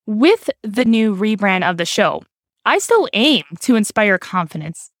With the new rebrand of the show, I still aim to inspire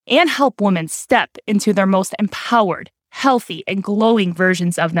confidence and help women step into their most empowered, healthy, and glowing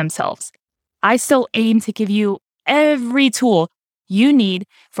versions of themselves. I still aim to give you every tool you need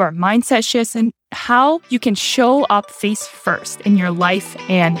for mindset shifts and how you can show up face first in your life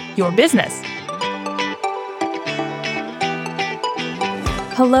and your business.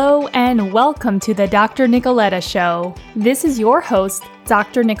 Hello and welcome to the Dr. Nicoletta Show. This is your host,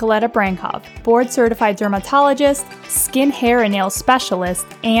 Dr. Nicoletta Brankov, board-certified dermatologist, skin, hair, and nail specialist,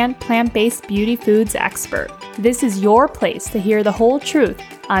 and plant-based beauty foods expert. This is your place to hear the whole truth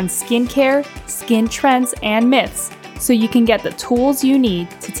on skincare, skin trends, and myths, so you can get the tools you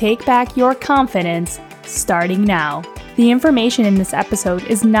need to take back your confidence starting now. The information in this episode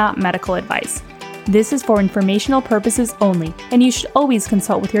is not medical advice. This is for informational purposes only, and you should always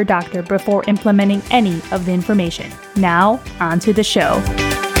consult with your doctor before implementing any of the information. Now, on to the show.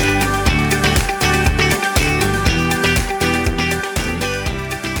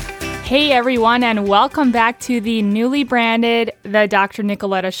 Hey everyone, and welcome back to the newly branded The Dr.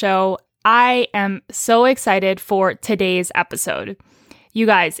 Nicoletta Show. I am so excited for today's episode. You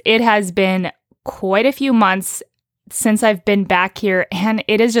guys, it has been quite a few months since I've been back here, and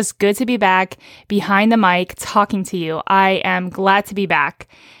it is just good to be back behind the mic talking to you. I am glad to be back.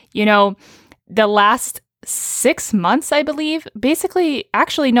 You know, the last 6 months, I believe,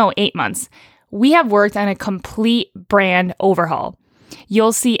 8 months, we have worked on a complete brand overhaul.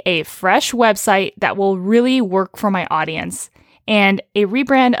 You'll see a fresh website that will really work for my audience and a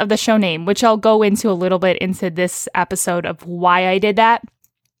rebrand of the show name, which I'll go into a little bit into this episode of why I did that.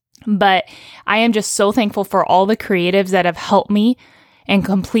 But I am just so thankful for all the creatives that have helped me and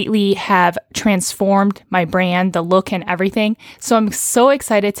completely have transformed my brand, the look and everything. So I'm so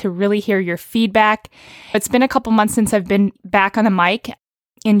excited to really hear your feedback. It's been a couple months since I've been back on the mic.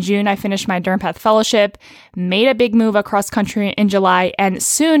 In June, I finished my DermPath Fellowship, made a big move across country in July, and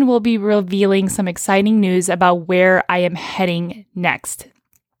soon we'll be revealing some exciting news about where I am heading next.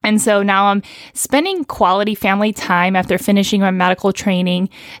 And so now I'm spending quality family time after finishing my medical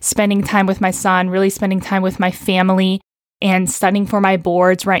training, spending time with my son, really spending time with my family, and studying for my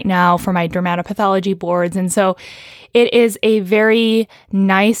boards right now, for my dermatopathology boards. And so it is a very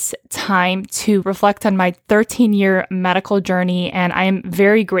nice time to reflect on my 13-year medical journey, and I am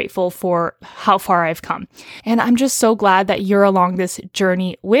very grateful for how far I've come. And I'm just so glad that you're along this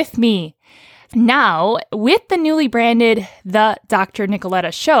journey with me. Now, with the newly branded The Dr.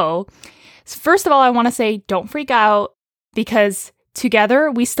 Nicoletta Show, first of all, I want to say don't freak out, because together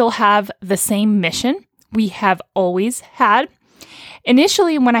we still have the same mission we have always had.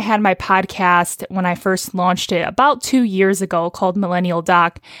 Initially, when I had my podcast, when I first launched it about 2 years ago called Millennial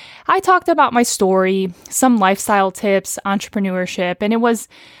Doc, I talked about my story, some lifestyle tips, entrepreneurship, and it was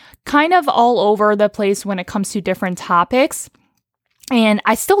kind of all over the place when it comes to different topics. And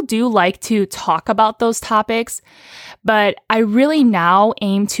I still do like to talk about those topics, but I really now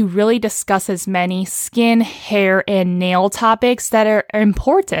aim to really discuss as many skin, hair, and nail topics that are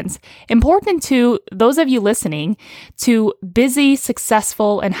important to those of you listening, to busy,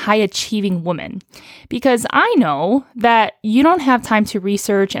 successful, and high-achieving women. Because I know that you don't have time to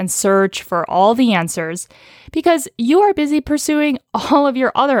research and search for all the answers because you are busy pursuing all of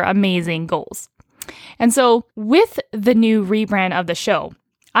your other amazing goals. And so with the new rebrand of the show,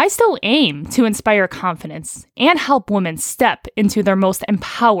 I still aim to inspire confidence and help women step into their most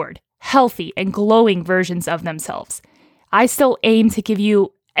empowered, healthy, and glowing versions of themselves. I still aim to give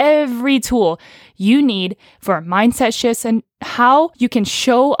you every tool you need for mindset shifts and how you can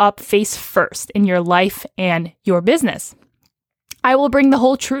show up face first in your life and your business. I will bring the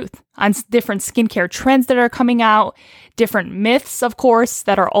whole truth on different skincare trends that are coming out, different myths, of course,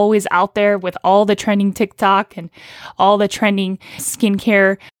 that are always out there with all the trending TikTok and all the trending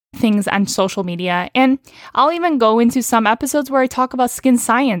skincare things on social media. And I'll even go into some episodes where I talk about skin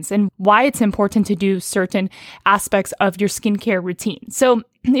science and why it's important to do certain aspects of your skincare routine. So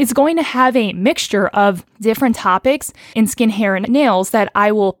it's going to have a mixture of different topics in skin, hair, and nails that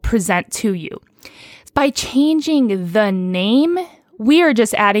I will present to you. By changing the name, we are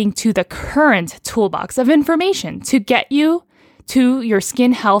just adding to the current toolbox of information to get you to your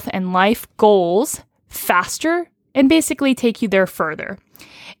skin health and life goals faster and basically take you there further.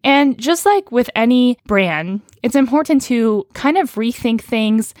 And just like with any brand, it's important to kind of rethink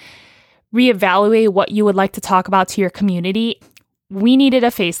things, reevaluate what you would like to talk about to your community. We needed a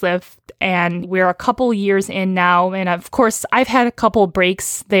facelift, and we're a couple years in now. And of course, I've had a couple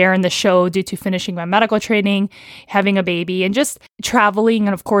breaks there in the show due to finishing my medical training, having a baby, and just traveling,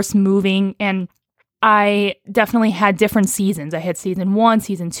 and of course, moving. And I definitely had different seasons. I had season 1,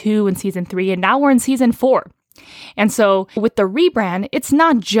 season 2, and season 3, and now we're in season 4. And so with the rebrand, it's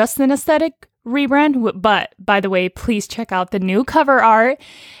not just an aesthetic rebrand, but by the way, please check out the new cover art,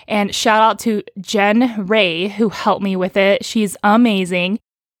 and shout out to Jen Ray who helped me with it. She's amazing,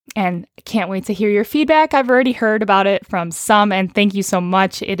 and I can't wait to hear your feedback. I've already heard about it from some, and thank you so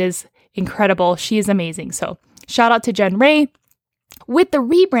much. It is incredible. She is amazing. So shout out to Jen Ray. With the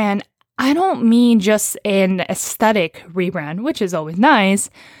rebrand, I don't mean just an aesthetic rebrand, which is always nice,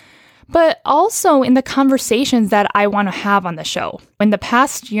 but also in the conversations that I want to have on the show. In the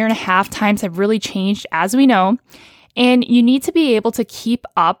past year and a half, times have really changed, as we know, and you need to be able to keep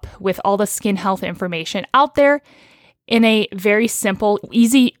up with all the skin health information out there in a very simple,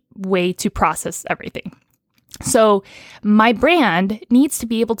 easy way to process everything. So my brand needs to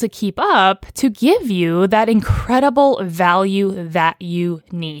be able to keep up to give you that incredible value that you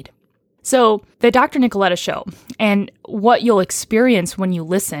need. So the Dr. Nicoletta Show, and what you'll experience when you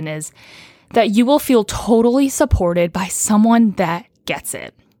listen, is that you will feel totally supported by someone that gets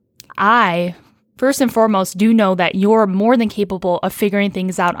it. I, first and foremost, do know that you're more than capable of figuring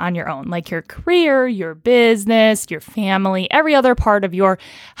things out on your own, like your career, your business, your family, every other part of your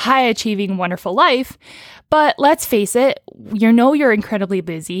high-achieving, wonderful life. But let's face it, you're incredibly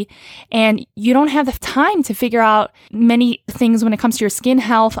busy, and you don't have the time to figure out many things when it comes to your skin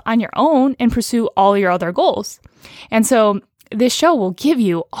health on your own and pursue all your other goals. And so this show will give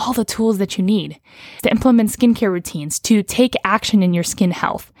you all the tools that you need to implement skincare routines, to take action in your skin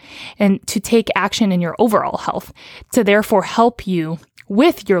health, and to take action in your overall health, to therefore help you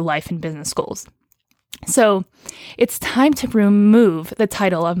with your life and business goals. So it's time to remove the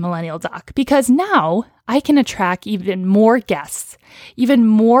title of Millennial Doc, because now I can attract even more guests, even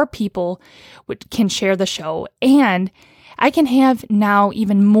more people can share the show, and I can have now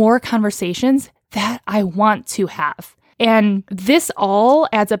even more conversations that I want to have. And this all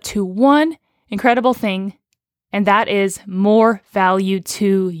adds up to one incredible thing, and that is more value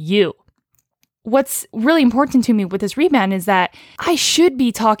to you. What's really important to me with this rebrand is that I should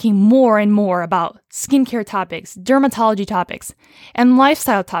be talking more and more about skincare topics, dermatology topics, and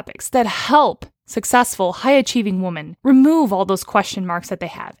lifestyle topics that help successful, high-achieving women remove all those question marks that they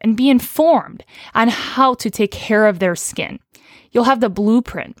have and be informed on how to take care of their skin. You'll have the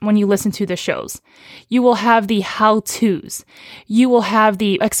blueprint when you listen to the shows. You will have the how-tos. You will have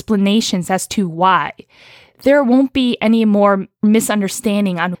the explanations as to why. There won't be any more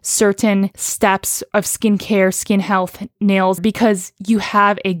misunderstanding on certain steps of skincare, skin health, nails, because you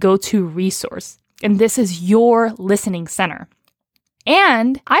have a go-to resource. And this is your listening center.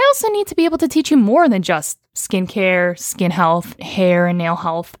 And I also need to be able to teach you more than just skincare, skin health, hair and nail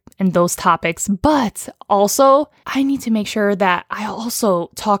health, and those topics. But also, I need to make sure that I also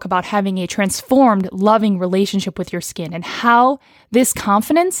talk about having a transformed, loving relationship with your skin and how this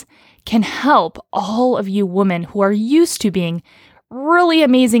confidence can help all of you women who are used to being really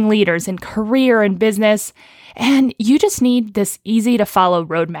amazing leaders in career and business, and you just need this easy to follow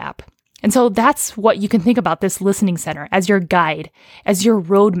roadmap. And so that's what you can think about this listening center as your guide, as your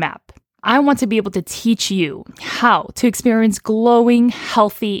roadmap. I want to be able to teach you how to experience glowing,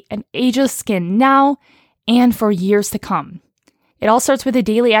 healthy, and ageless skin now and for years to come. It all starts with the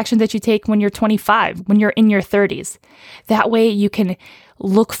daily actions that you take when you're 25, when you're in your 30s. That way you can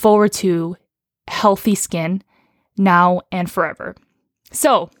look forward to healthy skin now and forever.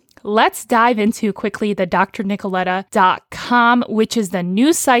 So let's dive into quickly the drnicoletta.com, which is the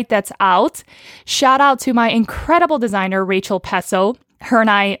new site that's out. Shout out to my incredible designer, Rachel Pesso. Her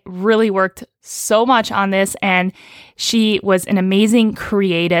and I really worked so much on this, and she was an amazing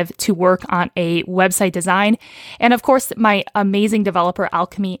creative to work on a website design. And of course, my amazing developer,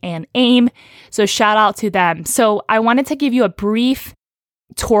 Alchemy and AIM. So shout out to them. So I wanted to give you a brief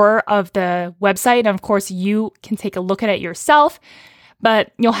tour of the website. And of course, you can take a look at it yourself.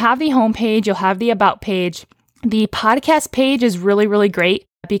 But you'll have the homepage, you'll have the about page. The podcast page is really, really great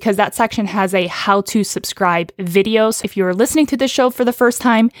because that section has a how to subscribe video. So if you're listening to this show for the first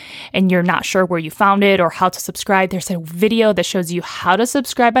time and you're not sure where you found it or how to subscribe, there's a video that shows you how to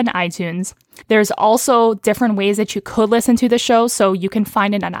subscribe on iTunes. There's also different ways that you could listen to the show. So you can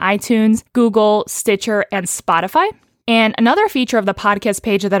find it on iTunes, Google, Stitcher, and Spotify. And another feature of the podcast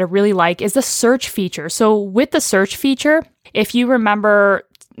page that I really like is the search feature. So with the search feature, if you remember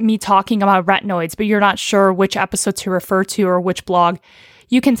me talking about retinoids, but you're not sure which episode to refer to or which blog,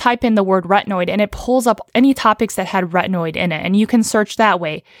 you can type in the word retinoid and it pulls up any topics that had retinoid in it. And you can search that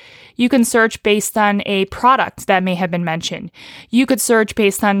way. You can search based on a product that may have been mentioned. You could search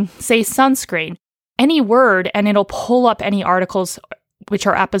based on, say, sunscreen, any word, and it'll pull up any articles which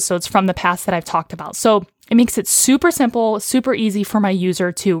are episodes from the past that I've talked about. So it makes it super simple, super easy for my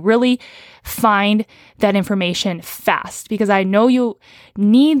user to really find that information fast, because I know you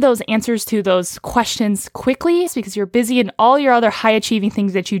need those answers to those questions quickly because you're busy in all your other high achieving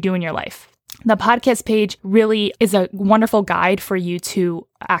things that you do in your life. The podcast page really is a wonderful guide for you to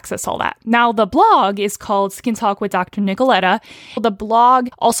access all that. Now, the blog is called Skin Talk with Dr. Nicoletta. The blog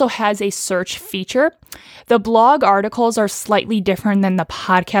also has a search feature. The blog articles are slightly different than the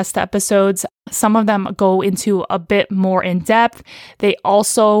podcast episodes. Some of them go into a bit more in depth. They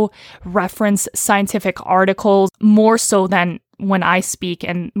also reference scientific articles more so than when I speak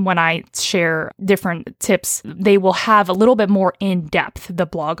and when I share different tips. They will have a little bit more in depth, the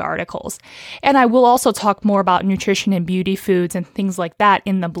blog articles. And I will also talk more about nutrition and beauty foods and things like that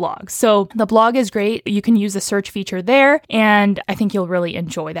in the blog. So the blog is great. You can use the search feature there, and I think you'll really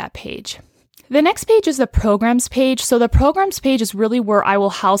enjoy that page. The next page is the programs page. So the programs page is really where I will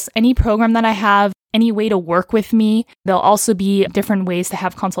house any program that I have, any way to work with me. There'll also be different ways to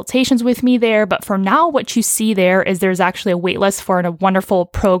have consultations with me there. But for now, what you see there is there's actually a waitlist for a wonderful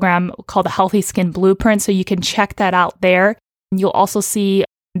program called the Healthy Skin Blueprint. So you can check that out there. You'll also see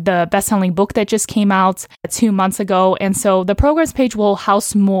the best-selling book that just came out 2 months ago. And so the programs page will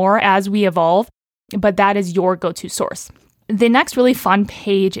house more as we evolve, but that is your go-to source. The next really fun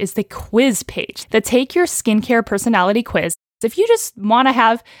page is the quiz page, the Take Your Skincare Personality Quiz. If you just want to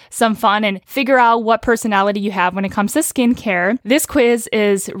have some fun and figure out what personality you have when it comes to skincare, this quiz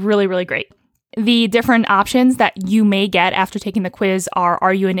is really, really great. The different options that you may get after taking the quiz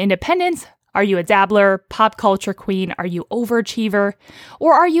are you an independent? Are you a dabbler, pop culture queen? Are you overachiever?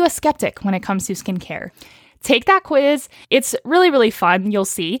 Or are you a skeptic when it comes to skincare? Take that quiz. It's really, really fun. You'll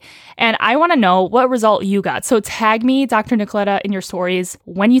see. And I want to know what result you got. So tag me, Dr. Nicoletta, in your stories.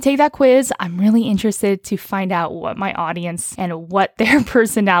 When you take that quiz, I'm really interested to find out what my audience and what their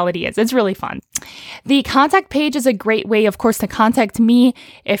personality is. It's really fun. The contact page is a great way, of course, to contact me.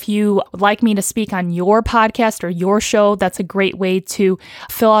 If you would like me to speak on your podcast or your show, that's a great way to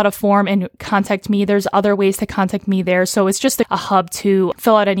fill out a form and contact me. There's other ways to contact me there. So it's just a hub to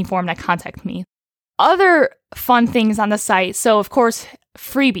fill out any form that contact me. Other fun things on the site. So, of course,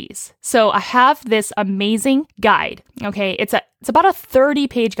 freebies. So I have this amazing guide. Okay, it's about a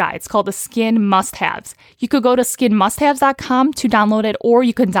 30-page guide. It's called the Skin Must-Haves. You could go to skinmusthaves.com to download it, or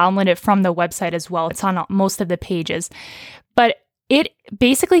you can download it from the website as well. It's on most of the pages. But it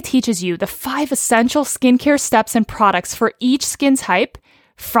basically teaches you the 5 essential skincare steps and products for each skin type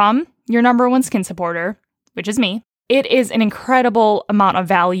from your number one skin supporter, which is me. It is an incredible amount of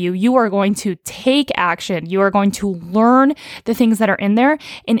value. You are going to take action. You are going to learn the things that are in there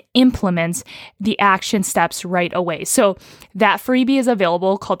and implement the action steps right away. So that freebie is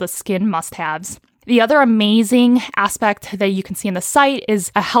available called the Skin Must-Haves. The other amazing aspect that you can see on the site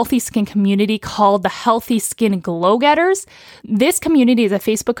is a healthy skin community called the Healthy Skin Glow-Getters. This community is a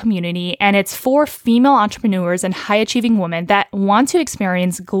Facebook community, and it's for female entrepreneurs and high-achieving women that want to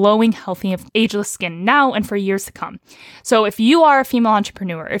experience glowing, healthy, ageless skin now and for years to come. So if you are a female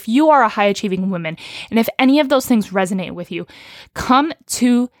entrepreneur, if you are a high-achieving woman, and if any of those things resonate with you, come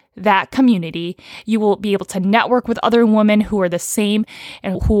to that community. You will be able to network with other women who are the same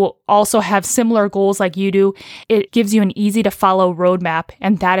and who also have similar goals like you do. It gives you an easy to follow roadmap,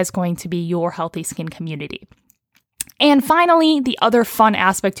 and that is going to be your healthy skin community. And finally, the other fun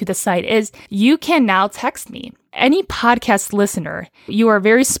aspect to the site is you can now text me. Any podcast listener, you are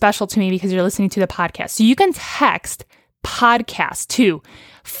very special to me because you're listening to the podcast. So you can text podcast to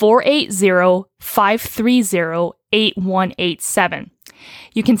 480-530-8187.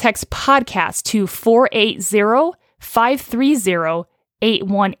 You can text podcast to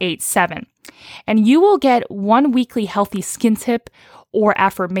 480-530-8187. And you will get one weekly healthy skin tip or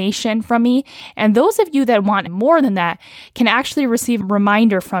affirmation from me. And those of you that want more than that can actually receive a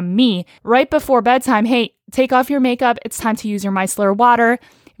reminder from me right before bedtime. Hey, take off your makeup. It's time to use your micellar water,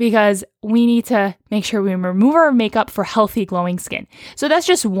 because we need to make sure we remove our makeup for healthy, glowing skin. So that's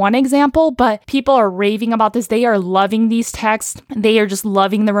just one example, but people are raving about this. They are loving these texts. They are just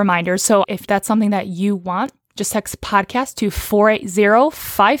loving the reminders. So if that's something that you want, just text podcast to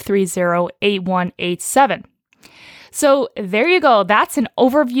 480-530-8187. So there you go. That's an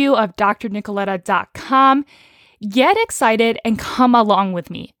overview of drnicoletta.com. Get excited and come along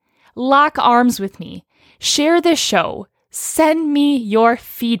with me. Lock arms with me. Share this show. Send me your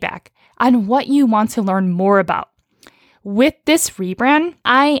feedback on what you want to learn more about. With this rebrand,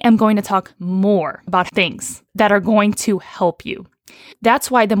 I am going to talk more about things that are going to help you. That's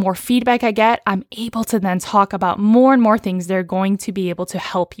why the more feedback I get, I'm able to then talk about more and more things that are going to be able to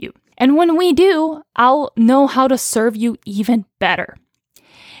help you. And when we do, I'll know how to serve you even better.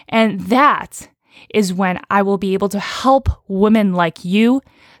 And that is when I will be able to help women like you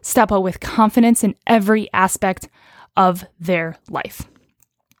step out with confidence in every aspect of their life.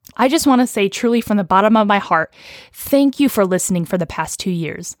 I just want to say truly from the bottom of my heart, thank you for listening for the past 2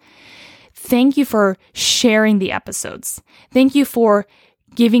 years. Thank you for sharing the episodes. Thank you for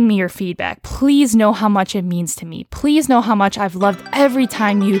giving me your feedback. Please know how much it means to me. Please know how much I've loved every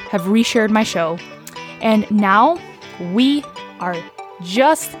time you have reshared my show. And now we are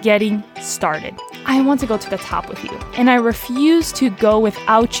just getting started. I want to go to the top with you, and I refuse to go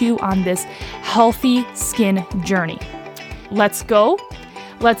without you on this healthy skin journey. Let's go.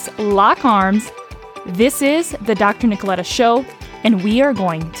 Let's lock arms. This is the Dr. Nicoletta Show, and we are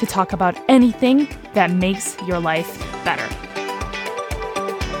going to talk about anything that makes your life better.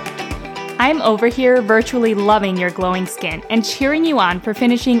 I'm over here virtually loving your glowing skin and cheering you on for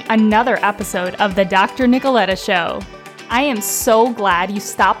finishing another episode of the Dr. Nicoletta Show. I am so glad you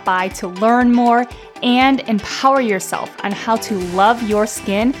stopped by to learn more and empower yourself on how to love your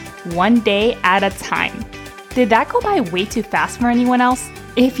skin one day at a time. Did that go by way too fast for anyone else?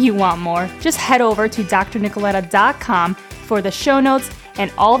 If you want more, just head over to drnicoletta.com for the show notes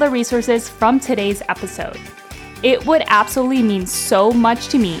and all the resources from today's episode. It would absolutely mean so much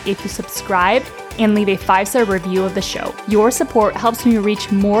to me if you subscribe and leave a 5-star review of the show. Your support helps me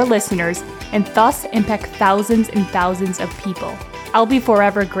reach more listeners and thus impact thousands and thousands of people. I'll be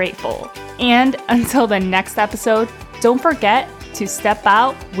forever grateful. And until the next episode, don't forget to step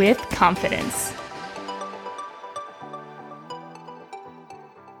out with confidence.